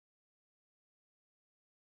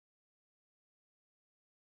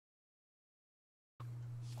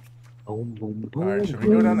Boom, boom, Alright, boom, should we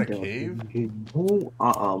go down boom, the boom, cave? boom, boom.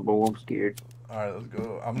 Bro, I'm scared. Alright, let's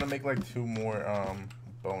go. I'm gonna make like two more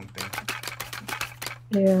bone things.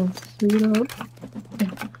 Yeah, speed up.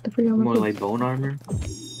 Yeah, the freaking More like weapons. bone armor.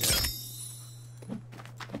 Yeah,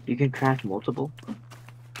 You can craft multiple.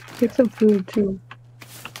 Get yeah. some food too.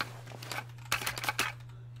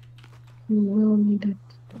 You will need it.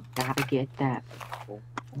 Gotta get that. Boom,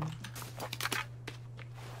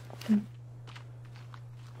 boom.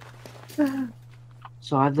 Ah,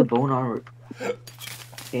 So I have the bone armor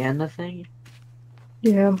and the thing,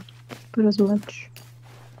 yeah, but as much.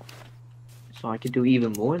 so I could do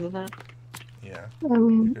even more than that. Yeah. I You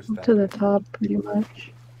mean, can up stack to the it. top pretty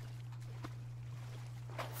much.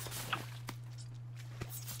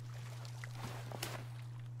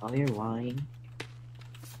 Oh, you're lying.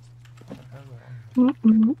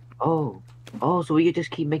 Mm-mm. Oh, oh, so we could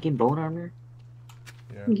just keep making bone armor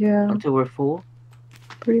Yeah. Yeah, until we're full.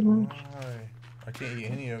 pretty much. Why? I can't eat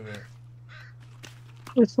any of it.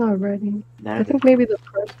 It's not ready. I That think maybe the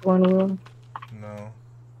first one will. No.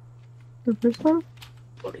 The first one?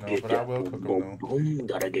 gotta No, get but I that will boom, cook them boom, though. boom.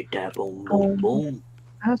 Gotta get that boom, boom, boom.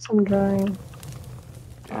 I have some drying.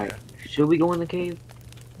 All right, Yeah. should we go in the cave?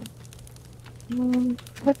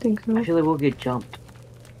 I think I so. feel like we'll get jumped.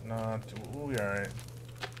 Nah, we'll be alright.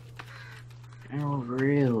 Oh,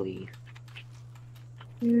 really?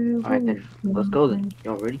 Yeah, All right then, let's go then.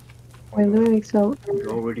 Y'all ready? Wait, let me make some.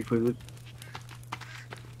 Y'all ready for this?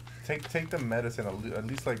 Take the medicine at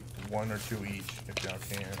least like one or two each if y'all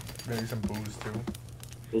can. Maybe some booze too.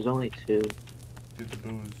 There's only two. Do the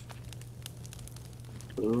booze.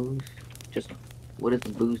 Booze. Just what does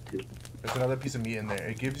the booze do? There's another piece of meat in there.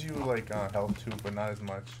 It gives you like health too, but not as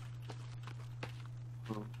much.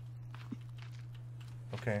 Oh.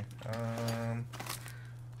 Okay.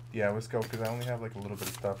 Yeah, let's go because I only have like a little bit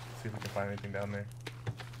of stuff. See if we can find anything down there.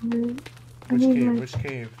 Which cave? Which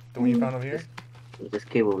cave? The one you found over here? This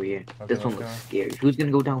cave over here. Okay, This one let's looks go. scary. Who's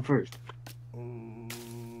gonna go down first? Ooh.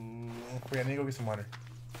 Wait, I need to go get some water.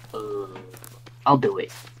 I'll do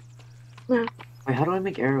it. Yeah. Wait, how do I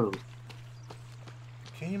make arrows?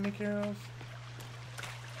 Can you make arrows?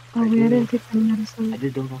 Oh, I wait, I do. didn't take the I medicine.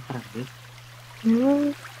 just don't know how to make.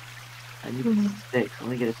 Yeah. I need sticks. Let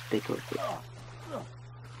me get a stick real quick.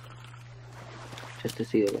 Just to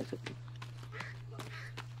see the recipe.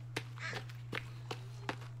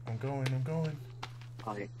 I'm going.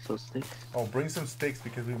 Okay, so sticks. Oh, bring some sticks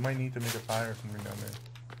because we might need to make a fire or something down there.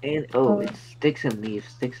 And it's sticks and leaves.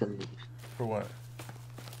 Sticks and leaves For what?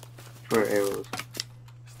 for arrows.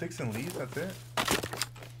 Sticks and leaves, that's it?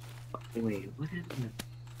 Wait, what happened?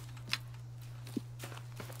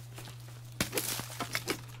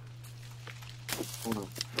 Hold on.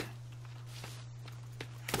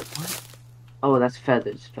 What? Oh, that's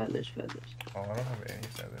feathers. Feathers. Oh, I don't have any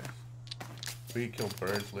feathers. We can kill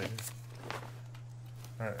birds later.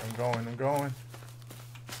 Alright, I'm going.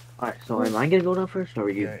 Alright, so am I gonna go down first or are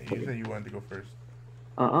you? Yeah, you said you wanted to go first.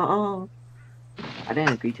 I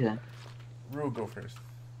didn't agree to that. Rue, go first.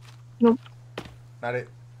 Nope. Not it.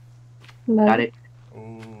 Got it.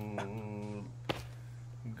 Ooh.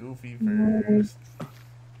 Goofy Nice. first.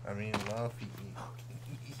 I mean, Luffy.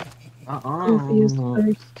 Goofy is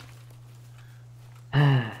first.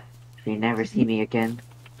 You never see me again.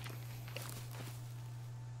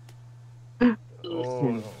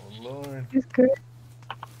 Oh, Lord. He's good.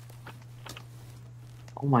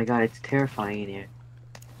 Oh my god, it's terrifying in here.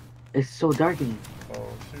 It's so dark in here.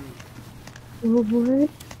 Oh, shoot. Oh, boy.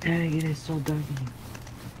 Dang, it is so dark in here.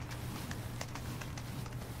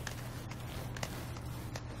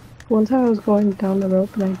 One time I was going down the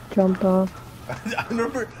rope and I jumped off. I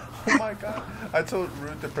remember, oh my god. I told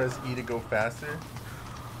Ruth to press E to go faster.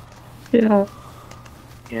 Yeah.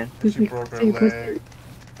 Yeah. And she broke her leg.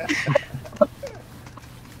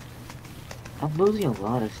 I'm losing a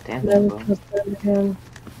lot of stamina, Never bro. trust that again.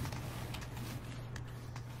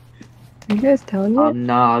 Are you guys telling me? I'm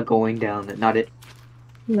not going down there. Not it.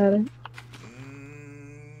 Not it.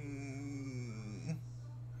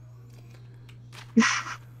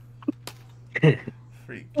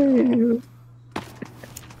 Freak. Where are you?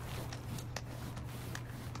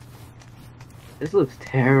 This looks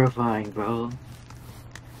terrifying, bro.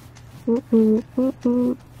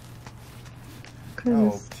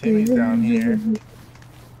 Oh, Timmy's down here.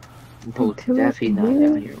 Bro, Timmy, definitely not really?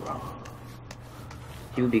 down here, bro.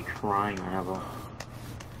 He would be crying right now, bro.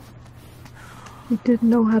 He didn't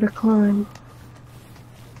know how to climb.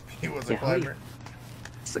 He was a Yeah, how do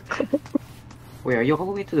climber. Wait, are you all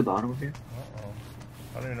the way to the bottom of here? Uh-oh.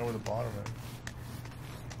 I don't even know where the bottom is.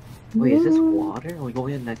 Wait, is this water? Are we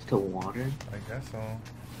going in next to water? I guess so.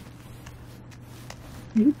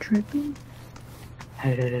 Are you tripping?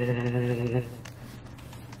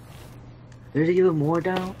 There's even more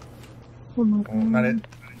down. Oh my Oh, god. not it.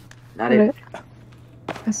 Not it.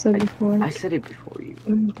 I said before. I said it before you.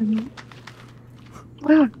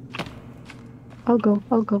 Ah. I'll go.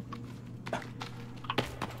 I'll go.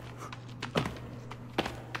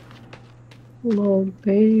 Little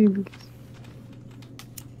babies.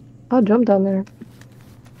 I'll jump down there.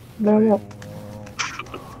 But I won't.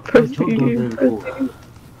 Jump down there, go.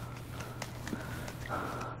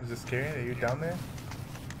 Is it scary that you're down there?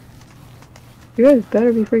 You guys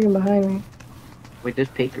better be freaking behind me. Wait, there's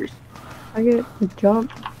papers. I get the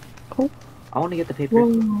jump. Oh. I want to get the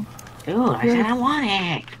papers. Whoa. Ew, I said I want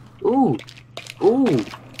it. Ooh. Ooh.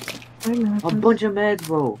 A bunch of meds,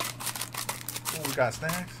 bro. Oh, we got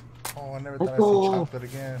snacks? Oh, I never Let's thought I'd go. see chocolate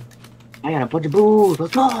again. I got a bunch of booze.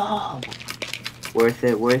 Let's go. Worth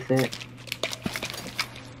it, worth it.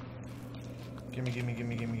 Gimme.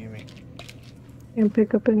 Can't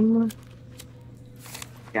pick up anymore.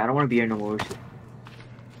 Yeah, I don't want to be here no more.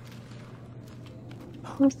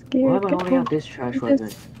 I'm scared. Why am I holding out this trash weapon?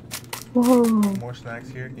 Whoa. More snacks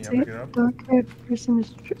here. Can you pick it up? Dark-haired person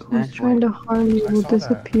who's trying to harm you will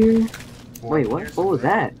disappear. Wait, what? What was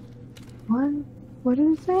that? What? What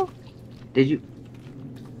did it say? Did you?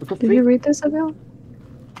 What the Did you read this about?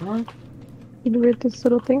 Huh? Did you read this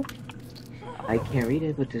little thing? I can't read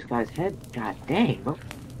it, but this guy's head. God dang, bro.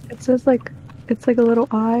 It says like, it's like a little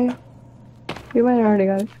eye. You might have already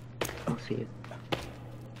got it. I'll see it.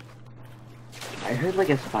 I heard like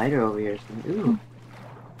a spider over here. So, ooh.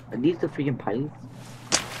 Are these the freaking pilots?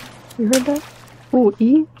 You heard that? Oh,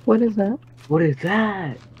 E? What is that? What is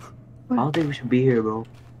that? What? I don't think we should be here, bro.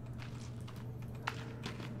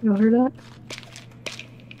 You heard that?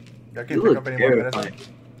 I can't pick up any more medicine.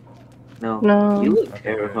 No. You look Okay,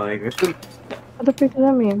 terrifying. What the freak does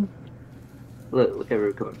that mean? Look at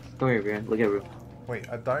Rude. Come here, man. Look at Rude. Wait,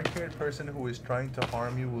 a dark-haired person who is trying to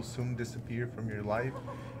harm you will soon disappear from your life,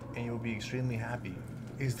 and you'll be extremely happy.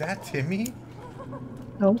 Is that Timmy?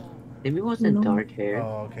 No. Timmy wasn't No. dark hair.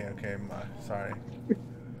 Oh, okay. Sorry.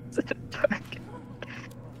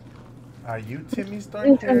 Are you Timmy's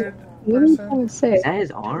dark-haired What are you person? trying to say? Is that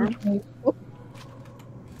his arm? Oh,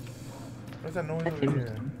 What's that noise That over Timmy's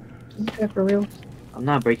here? okay, for real. I'm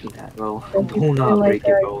not breaking that, bro. Don't Do not break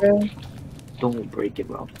it, bro. bro. Don't break it,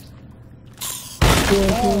 bro.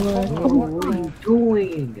 Oh, What are you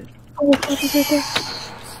doing? oh, fuck is right there?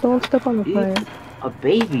 Don't step on the fire. A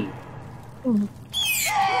baby. Oh,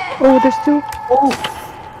 oh, there's two. Oh!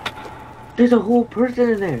 There's a whole person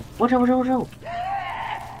in there. Watch out, watch out, watch out.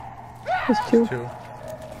 There's two. Two.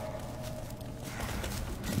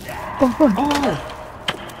 Oh, what? Oh!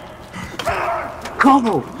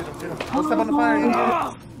 Combo! Don't step on the fire. You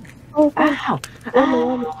Oh, fuck. Ow!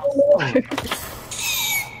 Ow!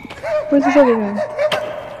 Where's this other guy?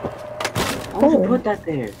 Why would you Oh. put that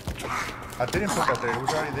there? I didn't put that there. It was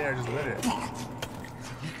already there. I just lit it.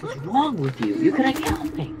 What's wrong with you? You could have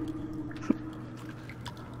killed me.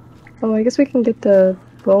 Oh, I guess we can get the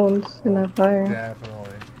bones in that fire.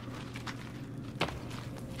 Definitely.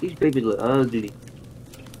 These babies look ugly.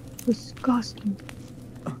 Disgusting.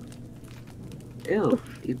 Ew.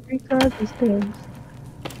 These, Freak are these things.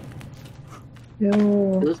 Yo.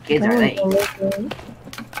 those kids that are one's late. illegal.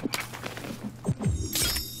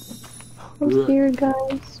 I'm scared,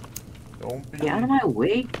 guys. Don't be. Get out of my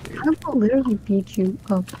way. I'm gonna literally beat you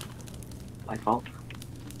up. My fault.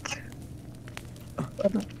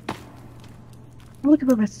 I'm looking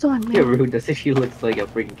for my son, man. You're rude. That's if she looks like a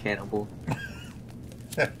freaking cannibal.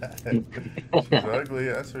 She's ugly,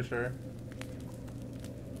 that's for sure.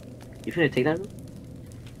 You finna take that?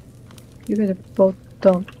 You guys are both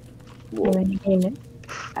dumb. Whoa. And I hate it.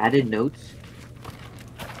 Added notes.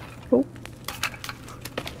 Oh.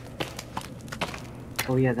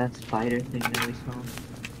 Oh yeah, that spider thing that we saw.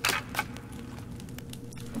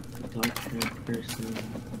 Dark-haired person.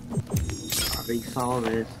 Already saw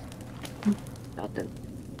this. Nothing.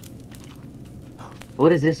 What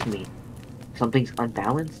does this mean? Something's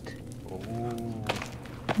unbalanced? Ooh.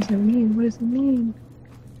 What does it mean? What does it mean?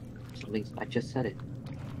 Something's... I just said it.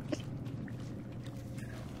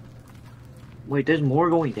 Wait, there's more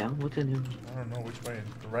going down? What's in here? I don't know which way.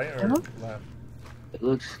 The right or Huh? left? It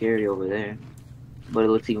looks scary over there. But it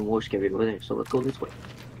looks even more scary over there, so let's go this way.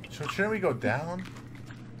 Shouldn't we go down?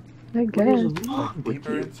 I What is guess. wrong Like with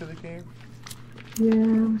deeper you? into the cave? Yeah,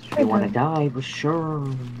 let's try You wanna that. die, for sure.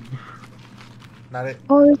 Not it.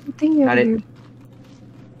 Oh, there's a thing Got over it. here.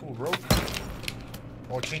 Ooh, rope.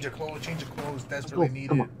 Oh, change of clothes, Let's desperately go. needed.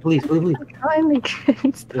 Come on, please, please, please. I'm trying to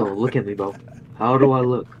get Yo, look at me, bro. How do I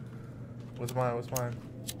look? What's mine? What's mine?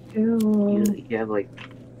 Ew. You have like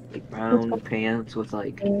brown pants with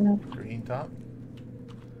like Yeah. Green top.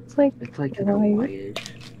 It's like it's like kind of white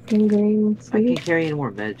whitish. and green. I See? can't carry any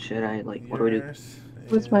more meds. Should I like? What do I do? Yours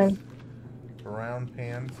What's is mine? brown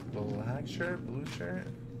pants, black shirt, blue shirt.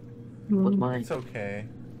 What's Mm. mine? It's okay.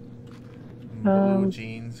 Blue Um,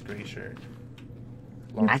 jeans, gray shirt.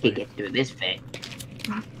 I I could Sleeve. get through this fit.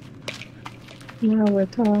 Now we're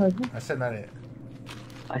talking. I said not it.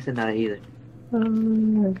 Oh I said not either.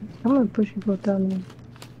 I'm gonna push you both down there.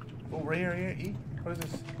 Oh, right here, right here. E. What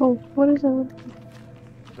is this? Oh, what is that?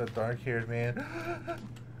 The dark-haired man.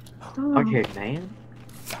 Oh, Okay, man.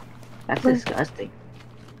 That's What? disgusting.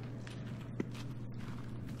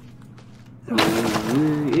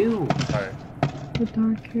 Ooh, ew. Alright. the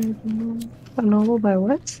dark-haired man. A novel by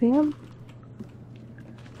what? Sam?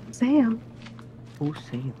 Sam? Who's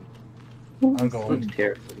Sam? Who I'm is going. Looks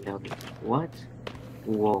terrifying down there. What?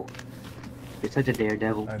 Whoa. You're such a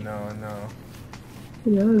daredevil. I know, I know.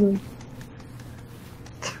 Yeah.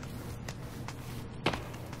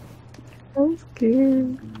 I'm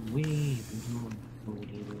scared.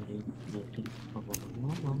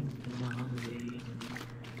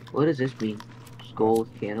 What does this mean? Skull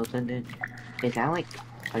with candles in it? Is that like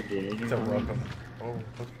a game? It's a welcome. Oh,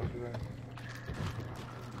 what the fuck is that?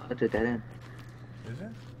 What's a dead end? Is it?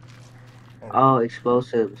 Oh,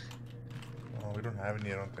 explosives. Oh, we don't have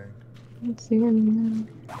any, I don't think. I don't see any now.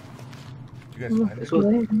 You guys Oh, find This it?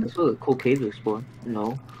 was this was a cool cave to explore.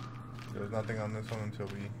 No. There's nothing on this one until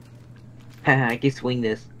we... I can swing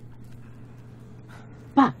this.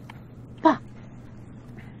 Bah! Bah!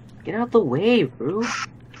 Get out the way, bro.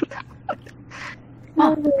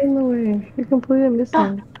 Not in the way. You're completely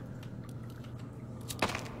missing.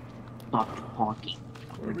 Stop honking.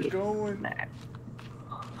 Where are we going? Mad.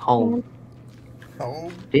 Home.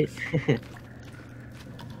 Oh. Did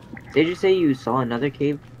you say you saw another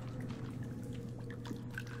cave?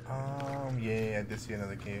 Yeah, I did see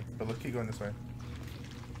another cave. But let's keep going this way.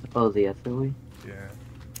 Oh, the other way? Yeah.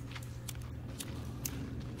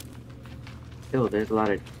 Yo, there's a lot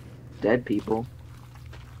of dead people.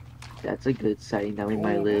 That's a good sighting that we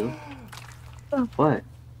might live. Oh. What?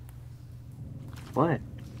 What?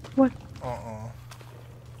 Uh-uh.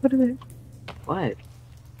 What is it? What?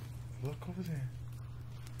 Look over there.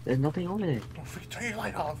 There's nothing over there. Don't freaking turn your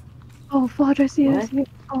light off. Oh, fudge, I see it. I What? see it.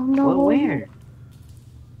 Oh, no. What? Where?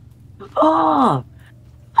 Oh!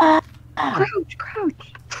 Ah! Crouch,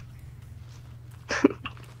 crouch. Do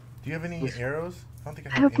you have any arrows? I don't think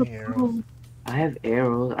I I have have any a arrows. bow. I have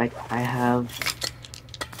arrows. I have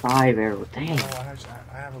 5 arrows. Dang. Oh,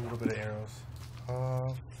 I have a little bit of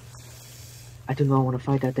arrows. I do not want to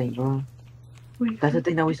fight that thing, bro. Wait, That's the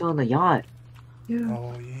thing that we saw on the yacht. yeah.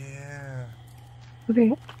 Oh, yeah.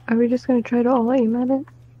 Okay, are we just gonna try to all aim at it?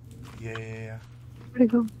 Yeah. Where'd it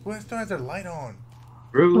go? Who still has their light on?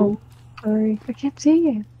 Bro. Oh, sorry. I can't see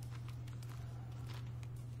it.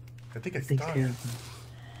 I think it's Think stuck. so. Am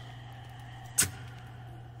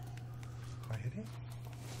I hitting?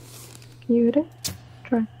 Can you hit it?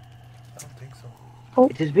 Try. I don't think so.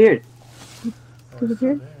 It disappeared. Oh, Is it it's still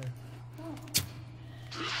here? there.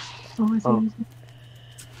 Oh, I see Oh. it. I see it.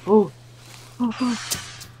 Oh, Oh, fuck.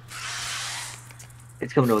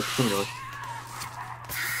 it's coming to us. It's coming to us.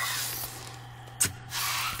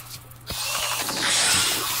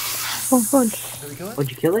 Oh, fudge. Did we kill it?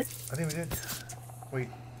 Would you kill it? I think we did. Wait.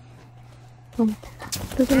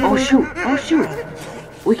 Doesn't Oh matter. shoot! Oh shoot!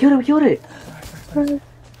 We killed it! We killed it! Nice.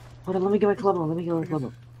 Hold on, let me get my club on. Let me get my club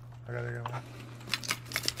on. I got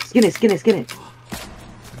it. Skin it! Skin it! Skin it!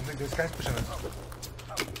 This guy's pushing us.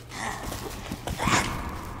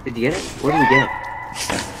 Did you get it? What did we get?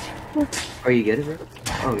 Oh, you get it, bro?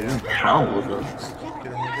 Oh yeah. Oh,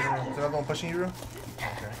 Get him. Is another one pushing you, bro?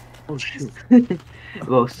 Okay. oh shoot!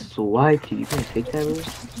 Well, swipe you. You gonna take that, bro?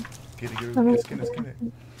 Get it. I mean- Skin it.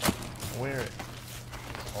 Wear it.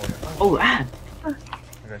 Oh, yeah. Oh ah!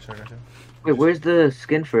 I got you. Wait, where's the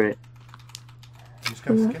skin for it? You just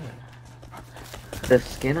gotta skin it. The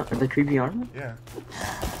skin of the creepy armor? Yeah.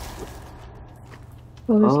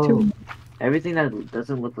 Oh, there's Oh. two. Everything that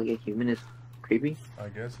doesn't look like a human is creepy. I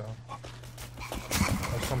guess so.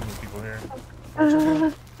 There's so many people here.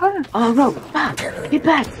 Oh no! Ah! Get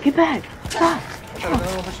back! Get back! Ah! Watch out,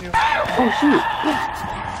 another one pushing you. Oh shoot!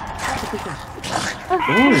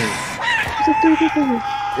 Dang! There's a three people here.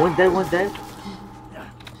 One's dead. One's dead.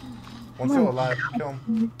 One's still alive. Kill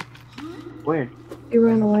him. Where? He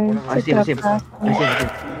ran away. One of I see him. I see him. Fast. I see him.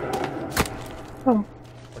 Oh,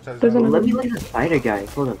 Watch out, There's there's Oh, another- let me look at the spider guy.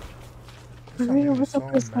 Hold up. Maria, what's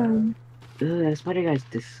up this time? Ugh, that spider guy's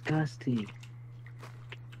disgusting.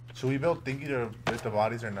 Should we build thingy to break the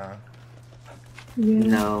bodies or not? Yeah.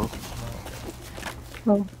 No.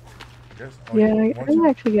 No. Oh. Guess, Yeah, I once didn't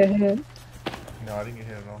actually get hit. No, I didn't get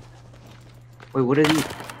hit at all. Wait, what are these?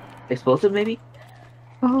 Explosive, maybe?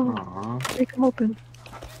 Oh, Aww. break them open.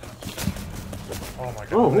 Oh my god.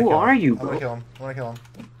 Bro, I'm gonna who kill are him. you, I'm gonna bro? kill him. I'm gonna kill him.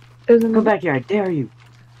 There's Come another. back here, I dare you.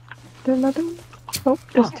 There's another one. Oh,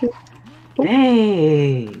 there's two. Oh,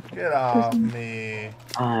 Dang. Get off me.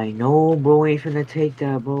 I know, bro. Ain't finna take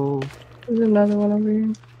that, bro. there's another one over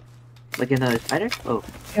here. Like another spider? Oh.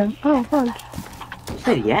 Yeah. Oh, punch. You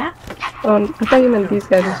said yeah? Oh, I thought you meant these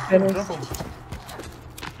guys are Jump him, spiders. jump him.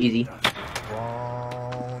 Easy.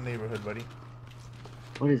 Wrong neighborhood, buddy.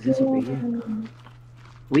 What is this over here?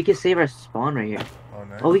 We can save our spawn right here. Oh,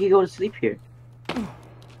 nice. Oh, we can go to sleep here.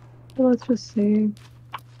 Let's just see.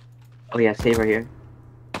 Oh yeah, save right here.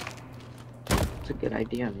 That's a good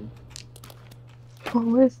idea, man. Oh,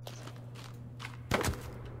 what is this?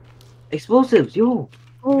 Explosives, yo!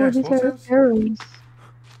 Oh, got these are explosives? arrows.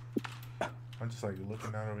 I'm just like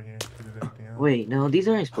looking out over here. If there's anything else. Wait, no, these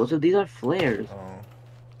aren't explosives, these are flares.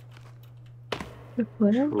 Oh. The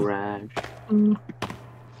flare? Trash. Mm.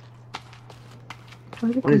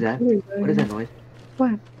 What is that? What is that noise?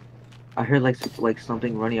 What? I heard like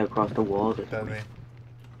something running across the walls or That's something.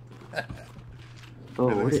 me. Oh,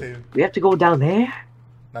 Wait, let what me is see. we have to go down there?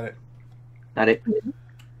 Not it. Not it.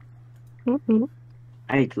 Mm-mm.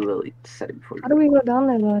 I literally said it before. How do we go down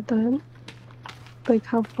there though? At the end? Like,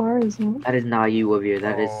 how far is it? That is not you over here.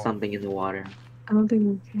 That is Oh. something in the water. I don't think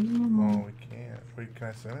we can. Oh, we can't. Wait, can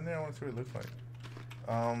I swim in there? I want to see what it looks like.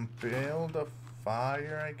 Build a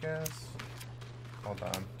fire, I guess. Hold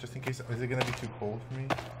on. Just in case. Is it gonna be too cold for me?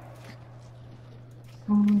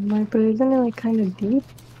 Oh, my, but isn't it like kind of deep?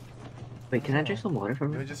 Wait, can I drink some water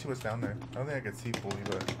from Let me it? just see what's down there. I don't think I can see fully,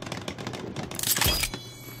 but.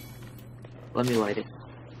 Let me light it.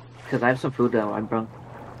 Cause I have some food that I brought.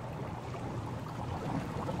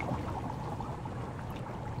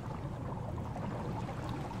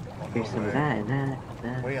 Here's some of that and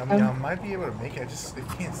that. Wait, I mean, I might be able to make it.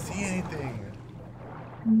 I can't see anything.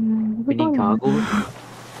 We need goggles.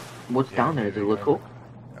 What's Yeah, down there? Does it look cool?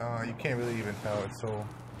 You can't really even tell. It's so.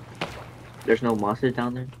 There's no monsters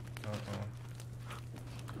down there?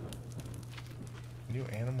 New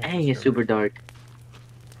animal. Dang, it's super dark.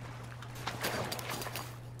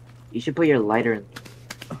 You should put your lighter in.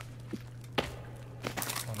 Oh,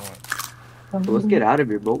 no. So let's get out of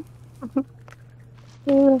here, bro.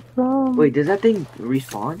 Where from? Wait, does that thing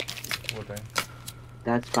respawn? What thing?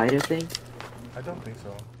 That spider thing? I don't think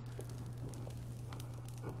so.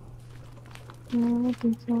 No, I don't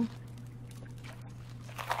think so.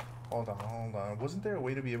 Hold on, hold on. Wasn't there a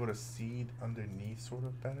way to be able to see underneath sort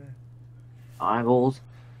of better? Eyeballs.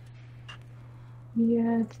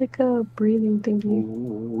 Yeah, it's like a breathing thingy.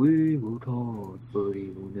 We will talk,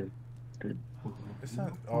 buddy. It's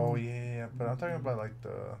not. Oh yeah, but I'm talking about like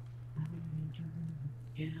the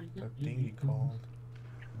thing you called.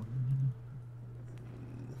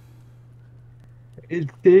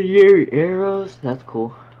 Incendiary arrows? That's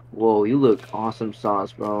cool. Whoa, you look awesome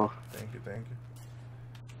sauce, bro. Thank you, thank you.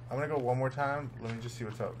 I'm gonna go one more time. Let me just see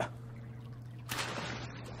what's up.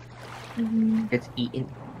 It's eaten.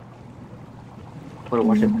 Go to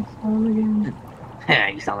watch it. Again.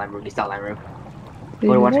 You sound like Rue. You sound like Rue. Did Go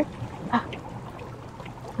to you watch hear it.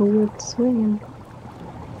 Oh, it's swinging.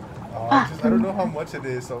 Oh, I don't know how much it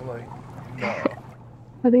is, so I'm like, no.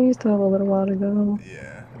 I think you still have a little while to go.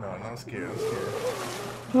 Yeah, no, I'm scared.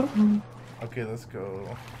 I'm scared. Okay, let's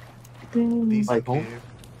go. Dang. Decent Like home? cave.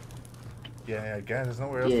 Yeah, I guess there's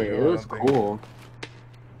nowhere else Yeah, to go. it was cool.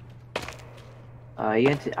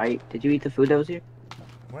 Did you eat the food that was here?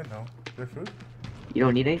 What? No. Is there food? You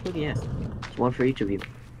don't need any food? Yeah. It's one for each of you.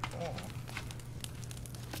 Oh,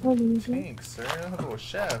 What do you do? thanks, sir. I'm a little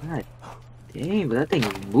chef. God dang, but that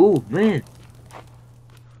thing moved, man.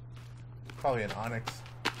 Probably an onyx.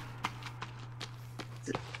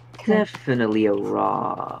 Definitely a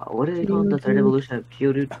raw. What is it called? The third evolution of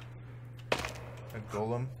Geodude? A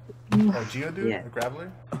golem. Oh, Geodude? Yeah. A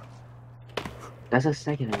graveler? That's a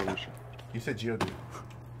second evolution. You said Geodude.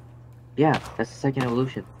 Yeah, that's the second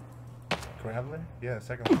evolution. Graveler? Yeah, the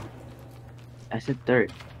second one. I said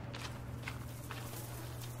third.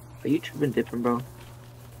 Are you tripping dipping, bro?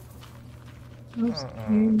 I'm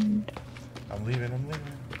scared. I'm leaving.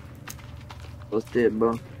 Let's dip,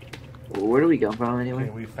 bro. Where do we come from anyway?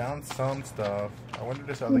 Okay, we found some stuff. I wonder if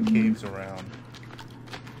there's other caves around.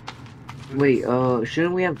 Wait,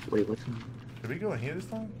 shouldn't we have... Wait, what's... Did we go in here this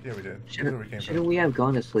time? Yeah, we did. This is where we came Shouldn't from. we have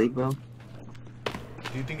gone to sleep, bro?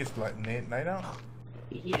 Do you think it's like night out?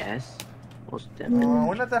 Yes. Most definitely.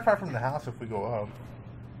 We're not that far from the house if we go up.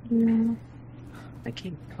 Yeah. I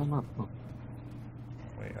can't come up. Oh.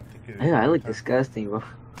 Wait, I think it is. Yeah, I look time. disgusting, bro.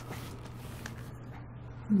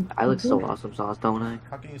 I look so awesome sauce, don't I?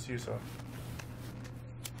 How can you see yourself?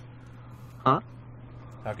 Huh?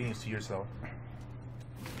 How can you see yourself?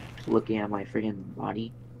 Looking at my freaking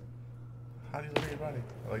body. How do you look at your body?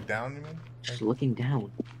 Like down, you mean? Just looking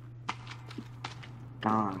down.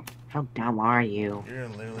 Dumb. How dumb are you? You're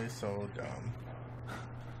literally so dumb.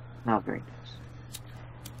 Not very nice.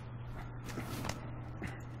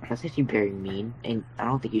 That's actually very mean, and I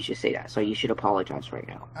don't think you should say that, so you should apologize right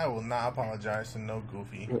now. I will not apologize to no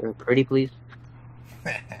Goofy. Pretty please?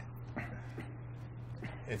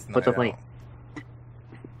 It's not. What's up, mate?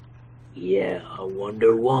 Yeah, I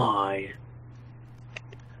wonder why.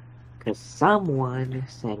 Because someone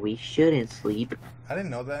said we shouldn't sleep. I didn't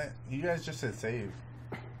know that. You guys just said save.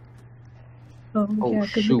 Oh, Oh, yeah,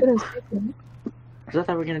 because shoot. we couldn't sleep. Because I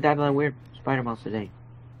thought we were going to die by that weird spider mouse today.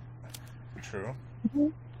 True.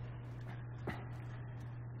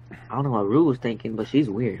 I don't know what Rue was thinking, but she's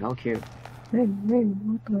weird. I don't care. Hey,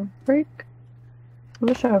 what the freak? I'm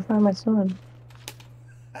just trying to find my son.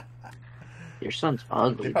 Your son's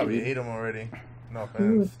ugly, They probably dude. ate him already. No Ooh,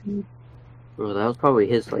 offense. dude. Bro, that was probably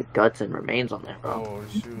his like guts and remains on there, bro. Oh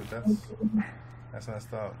shoot, that's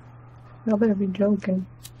messed up. Y'all better be joking.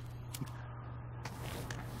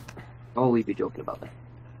 Oh, we'd be joking about that.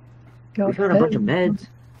 Y'all We found a bunch of meds.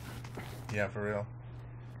 Yeah, for real.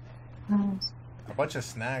 Nice. A bunch of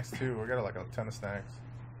snacks too. We got like a ton of snacks.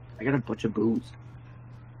 I got a bunch of booze.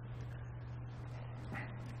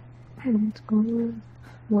 Let's go.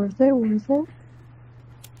 Worth it, worth it.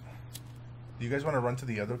 Do you guys want to run to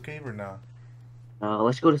the other cave or not?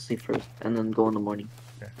 Let's go to sleep first, and then go in the morning.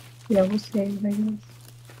 Yeah, we'll save, I guess.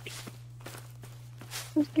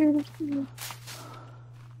 I'm scared, I'm scared.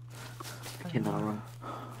 I cannot run.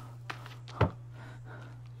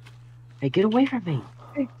 Hey, get away from me!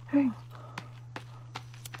 Hey.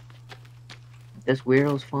 This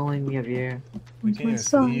weirdo's following me up here. We Where's can't my even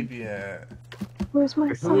son? sleep yet. Where's my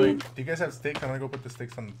Wait. son? Wait, do you guys have sticks? I'm gonna go put the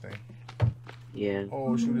sticks on the thing. Yeah.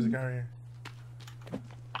 Oh shoot, there's a guy right here.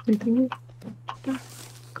 You think Yo,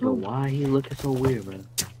 Go. why he looking so weird, man?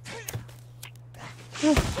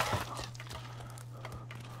 You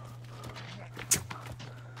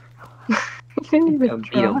didn't even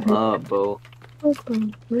Beat him try. up, bro. What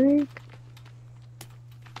the freak?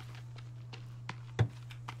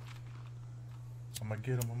 I'm gonna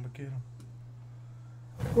get him.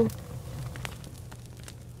 Oh.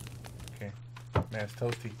 Okay. Man, it's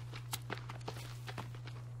toasty.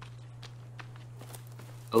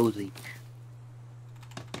 Ozzy.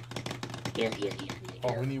 Yeah.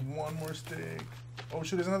 Oh, we need one more stick. Oh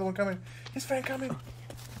shoot, there's another one coming. His friend coming.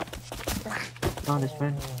 Found his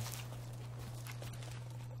friend. Oh.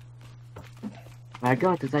 I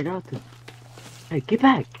got this. Hey, get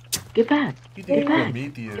back! You Get think you're back!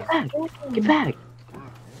 Prometheus? Get back!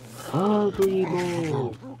 Ugly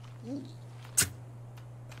boy!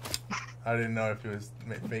 I didn't know if he was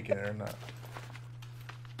faking it or not.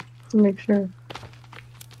 To make sure.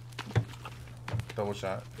 Double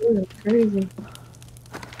shot. Ooh, that's crazy.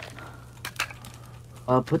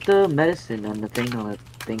 Put the medicine on the thing on the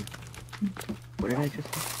thing. What did I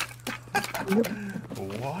just say?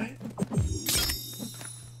 What?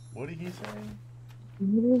 What did he say?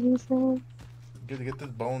 What did he say? Get the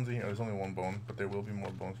bones in here. There's only one bone, but there will be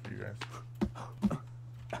more bones for you guys.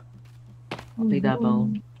 I'll take that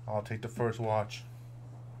bone. I'll take the first watch.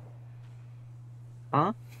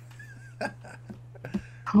 Huh?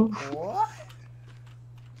 What?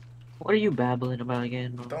 What are you babbling about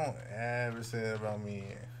again, bro? Don't ever say that about me.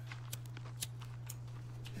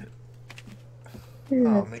 You're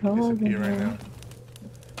I'll a make you disappear right now.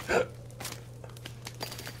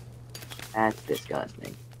 That's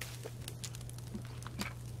disgusting.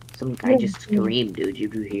 Some guy just screamed, dude.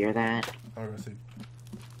 Did you hear that? I'm gonna see.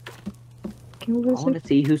 Can we I go want to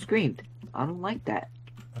see who screamed. I don't like that.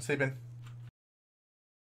 I'm sleeping.